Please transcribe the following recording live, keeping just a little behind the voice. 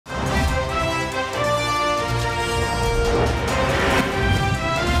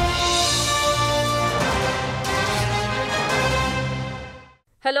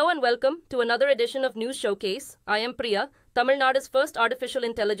Hello and welcome to another edition of News Showcase. I am Priya, Tamil Nadu's first artificial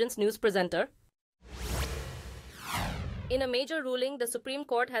intelligence news presenter. In a major ruling, the Supreme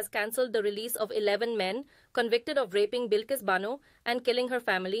Court has cancelled the release of 11 men convicted of raping Bilkis Bano and killing her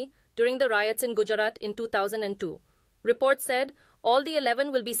family during the riots in Gujarat in 2002. Reports said all the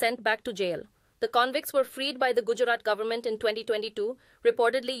 11 will be sent back to jail. The convicts were freed by the Gujarat government in 2022,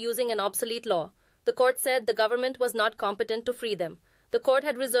 reportedly using an obsolete law. The court said the government was not competent to free them. The court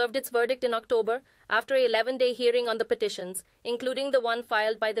had reserved its verdict in October after an 11-day hearing on the petitions, including the one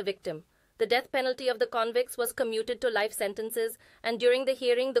filed by the victim. The death penalty of the convicts was commuted to life sentences, and during the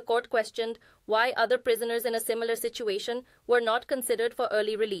hearing, the court questioned why other prisoners in a similar situation were not considered for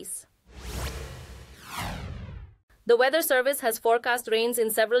early release. The Weather Service has forecast rains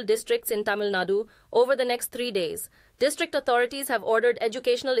in several districts in Tamil Nadu over the next 3 days. District authorities have ordered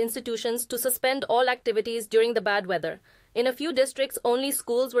educational institutions to suspend all activities during the bad weather. In a few districts, only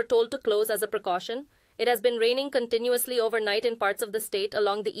schools were told to close as a precaution. It has been raining continuously overnight in parts of the state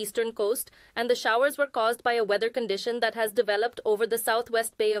along the eastern coast, and the showers were caused by a weather condition that has developed over the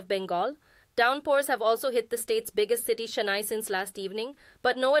southwest Bay of Bengal. Downpours have also hit the state's biggest city, Chennai, since last evening,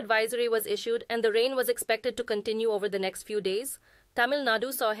 but no advisory was issued and the rain was expected to continue over the next few days. Tamil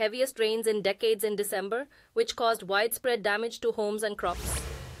Nadu saw heaviest rains in decades in December, which caused widespread damage to homes and crops.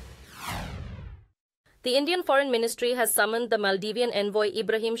 The Indian Foreign Ministry has summoned the Maldivian envoy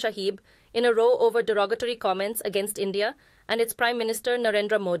Ibrahim Shahib in a row over derogatory comments against India and its Prime Minister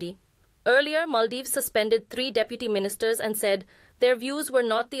Narendra Modi. Earlier, Maldives suspended 3 deputy ministers and said their views were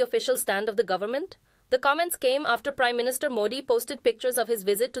not the official stand of the government. The comments came after Prime Minister Modi posted pictures of his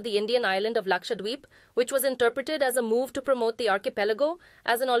visit to the Indian island of Lakshadweep, which was interpreted as a move to promote the archipelago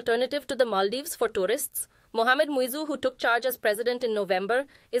as an alternative to the Maldives for tourists. Mohamed Muizzu, who took charge as president in November,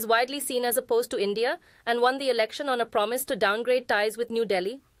 is widely seen as opposed to India and won the election on a promise to downgrade ties with New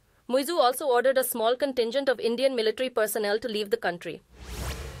Delhi. Muizzu also ordered a small contingent of Indian military personnel to leave the country.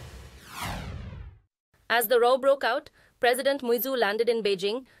 As the row broke out, President Muizzu landed in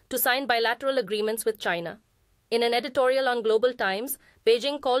Beijing to sign bilateral agreements with China. In an editorial on Global Times,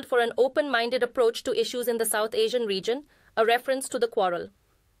 Beijing called for an open-minded approach to issues in the South Asian region, a reference to the quarrel.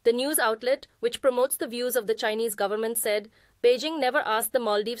 The news outlet, which promotes the views of the Chinese government, said Beijing never asked the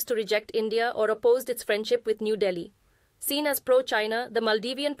Maldives to reject India or opposed its friendship with New Delhi. Seen as pro-China, the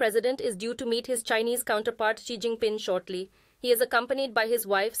Maldivian president is due to meet his Chinese counterpart Xi Jinping shortly. He is accompanied by his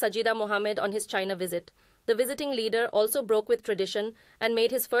wife Sajida Mohammed on his China visit. The visiting leader also broke with tradition and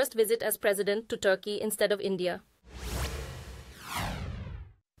made his first visit as president to Turkey instead of India.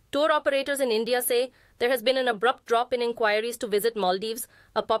 Tour operators in India say there has been an abrupt drop in inquiries to visit Maldives,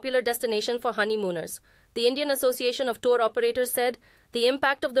 a popular destination for honeymooners. The Indian Association of Tour Operators said the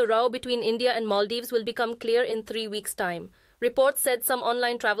impact of the row between India and Maldives will become clear in 3 weeks' time. Reports said some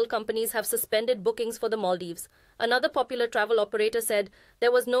online travel companies have suspended bookings for the Maldives. Another popular travel operator said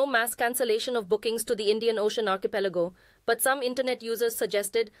there was no mass cancellation of bookings to the Indian Ocean archipelago, but some internet users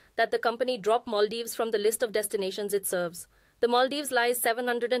suggested that the company drop Maldives from the list of destinations it serves. The Maldives lies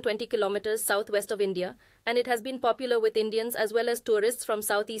 720 kilometers southwest of India, and it has been popular with Indians as well as tourists from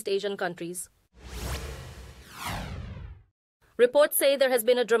Southeast Asian countries. Reports say there has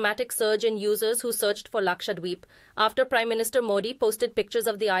been a dramatic surge in users who searched for Lakshadweep after Prime Minister Modi posted pictures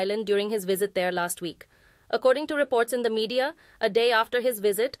of the island during his visit there last week. According to reports in the media, a day after his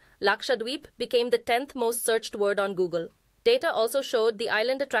visit, Lakshadweep became the 10th most searched word on Google. Data also showed the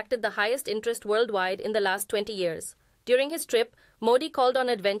island attracted the highest interest worldwide in the last 20 years. During his trip, Modi called on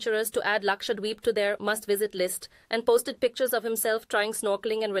adventurers to add Lakshadweep to their must-visit list and posted pictures of himself trying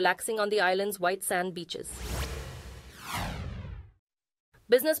snorkeling and relaxing on the island's white sand beaches.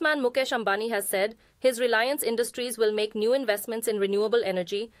 Businessman Mukesh Ambani has said his Reliance Industries will make new investments in renewable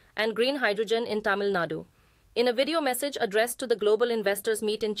energy and green hydrogen in Tamil Nadu. In a video message addressed to the global investors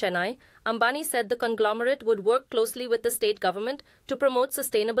meet in Chennai, Ambani said the conglomerate would work closely with the state government to promote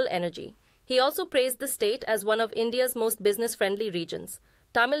sustainable energy. He also praised the state as one of India's most business-friendly regions.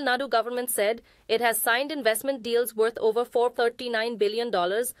 Tamil Nadu government said it has signed investment deals worth over $439 billion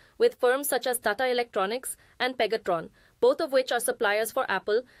with firms such as Tata Electronics and Pegatron, both of which are suppliers for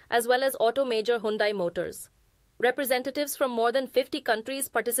Apple, as well as auto major Hyundai Motors. Representatives from more than 50 countries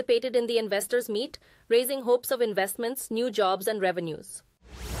participated in the investors' meet, raising hopes of investments, new jobs and revenues.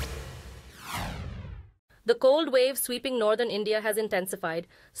 The cold wave sweeping northern India has intensified,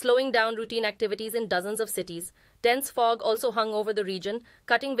 slowing down routine activities in dozens of cities. Dense fog also hung over the region,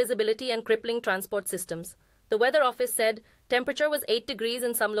 cutting visibility and crippling transport systems. The weather office said temperature was 8 degrees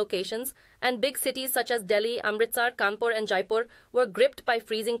in some locations, and big cities such as Delhi, Amritsar, Kanpur and Jaipur were gripped by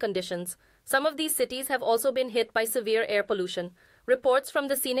freezing conditions. Some of these cities have also been hit by severe air pollution. Reports from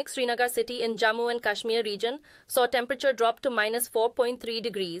the scenic Srinagar city in Jammu and Kashmir region saw temperature drop to -4.3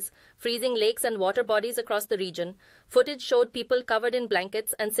 degrees, freezing lakes and water bodies across the region. Footage showed people covered in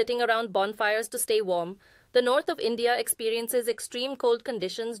blankets and sitting around bonfires to stay warm. The north of India experiences extreme cold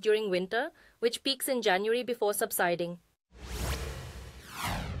conditions during winter, which peaks in January before subsiding.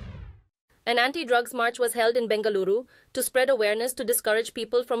 An anti-drugs march was held in Bengaluru to spread awareness to discourage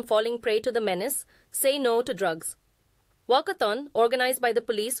people from falling prey to the menace, Say No to Drugs. Walkathon, organized by the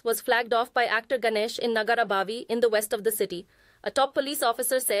police, was flagged off by actor Ganesh in Nagarabhavi in the west of the city. A top police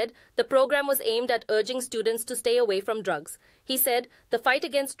officer said the program was aimed at urging students to stay away from drugs. He said the fight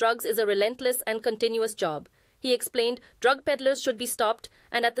against drugs is a relentless and continuous job. He explained drug peddlers should be stopped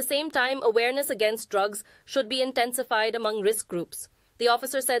and at the same time awareness against drugs should be intensified among risk groups. The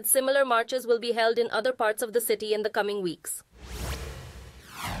officer said similar marches will be held in other parts of the city in the coming weeks.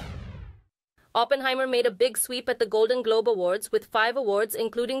 Oppenheimer made a big sweep at the Golden Globe Awards with 5 awards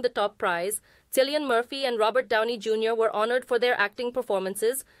including the top prize. Cillian Murphy and Robert Downey Jr. were honored for their acting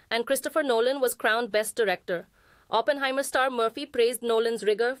performances, and Christopher Nolan was crowned Best Director. Oppenheimer star Murphy praised Nolan's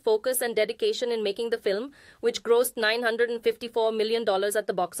rigor, focus and dedication in making the film, which grossed $954 million at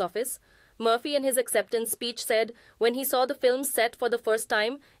the box office. Murphy in his acceptance speech said when he saw the film's set for the first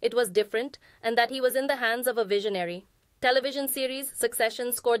time, it was different and that he was in the hands of a visionary. Television series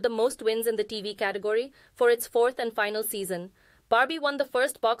Succession scored the most wins in the TV category for its 4th and final season. Barbie won the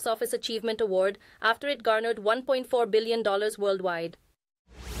first box office achievement award after it garnered $1.4 billion worldwide.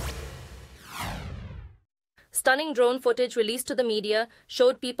 Stunning drone footage released to the media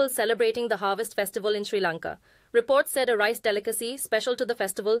showed people celebrating the Harvest Festival in Sri Lanka. Reports said a rice delicacy, special to the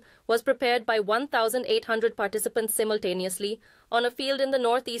festival, was prepared by 1,800 participants simultaneously on a field in the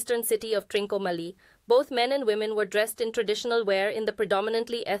northeastern city of Trincomalee. Both men and women were dressed in traditional wear in the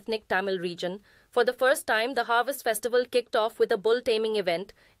predominantly ethnic Tamil region. For the first time, the Harvest Festival kicked off with a bull taming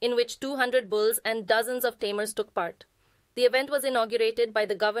event in which 200 bulls and dozens of tamers took part. The event was inaugurated by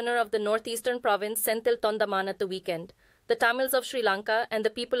the governor of the northeastern province, Senthil Tondaman, at the weekend. The Tamils of Sri Lanka and the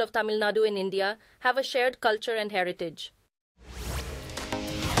people of Tamil Nadu in India have a shared culture and heritage.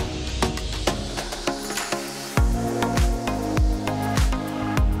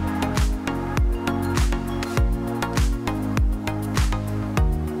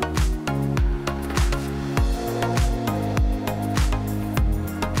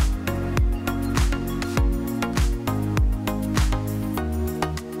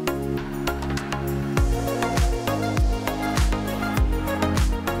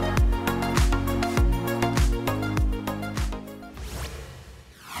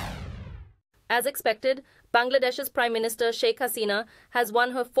 As expected, Bangladesh's Prime Minister Sheikh Hasina has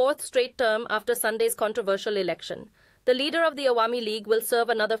won her 4th straight term after Sunday's controversial election. The leader of the Awami League will serve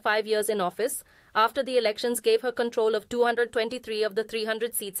another 5 years in office after the elections gave her control of 223 of the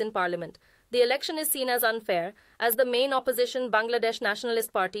 300 seats in parliament. The election is seen as unfair, as the main opposition Bangladesh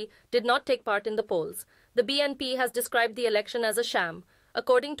Nationalist Party did not take part in the polls. The BNP has described the election as a sham.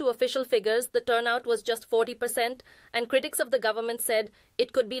 According to official figures, the turnout was just 40%, and critics of the government said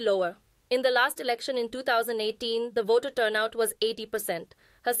it could be lower. In the last election in 2018, the voter turnout was 80%.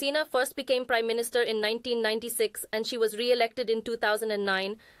 Hasina first became Prime Minister in 1996 and she was re-elected in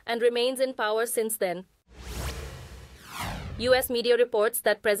 2009 and remains in power since then. U.S. media reports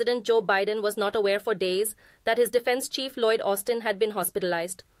that President Joe Biden was not aware for days that his defense chief Lloyd Austin had been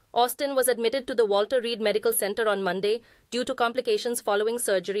hospitalized. Austin was admitted to the Walter Reed Medical Center on Monday due to complications following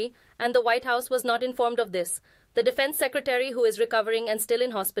surgery, and the White House was not informed of this. The defense secretary, who is recovering and still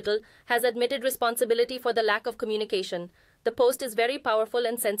in hospital, has admitted responsibility for the lack of communication. The post is very powerful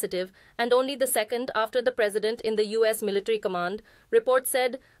and sensitive, and only the second after the president in the U.S. military command. Reports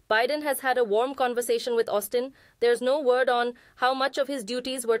said Biden has had a warm conversation with Austin. There's no word on how much of his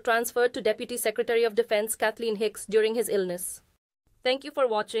duties were transferred to Deputy Secretary of Defense Kathleen Hicks during his illness. Thank you for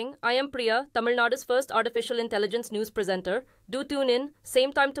watching. I am Priya, Tamil Nadu's first artificial intelligence news presenter. Do tune in,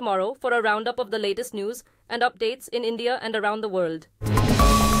 same time tomorrow, for a roundup of the latest news and updates in India and around the world.